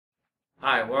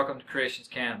Hi, welcome to Creations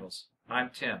Candles. I'm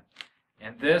Tim.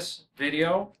 In this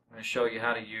video, I'm going to show you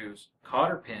how to use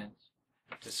cotter pins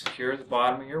to secure the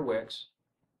bottom of your wicks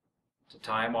to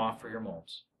tie them off for your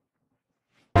molds.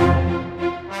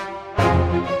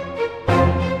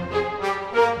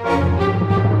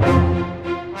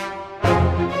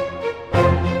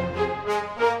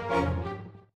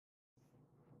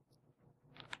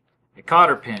 A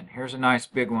cotter pin, here's a nice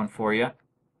big one for you.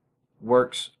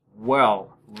 Works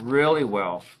well, really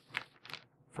well,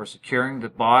 for securing the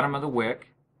bottom of the wick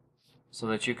so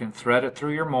that you can thread it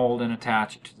through your mold and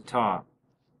attach it to the top.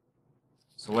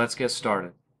 So let's get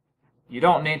started. You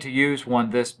don't need to use one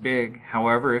this big,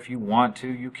 however, if you want to,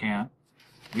 you can.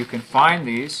 You can find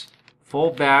these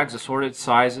full bags, assorted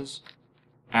sizes,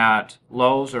 at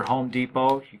Lowe's or Home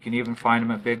Depot. You can even find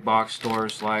them at big box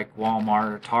stores like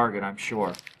Walmart or Target, I'm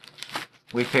sure.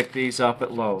 We picked these up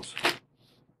at Lowe's.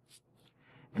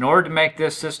 In order to make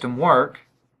this system work,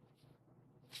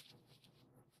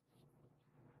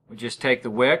 we just take the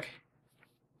wick.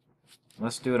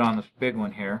 Let's do it on the big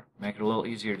one here, make it a little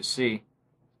easier to see.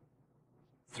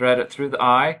 Thread it through the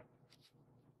eye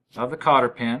of the cotter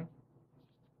pin,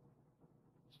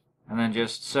 and then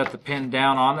just set the pin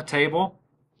down on the table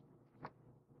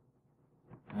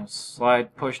and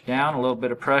push down, a little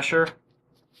bit of pressure.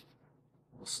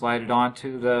 We'll slide it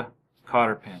onto the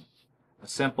cotter pin. A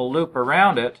simple loop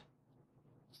around it,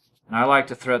 and I like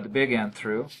to thread the big end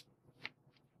through.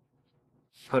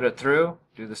 Put it through,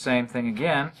 do the same thing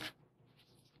again.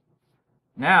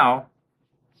 Now,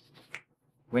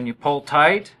 when you pull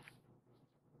tight,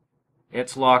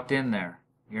 it's locked in there.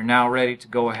 You're now ready to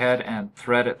go ahead and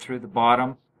thread it through the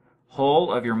bottom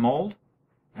hole of your mold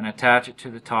and attach it to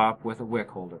the top with a wick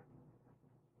holder.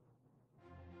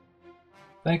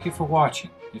 Thank you for watching.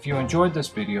 If you enjoyed this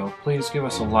video, please give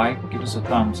us a like, give us a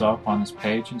thumbs up on this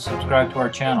page, and subscribe to our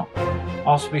channel.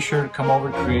 Also be sure to come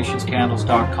over to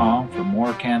creationscandles.com for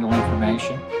more candle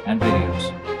information and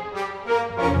videos.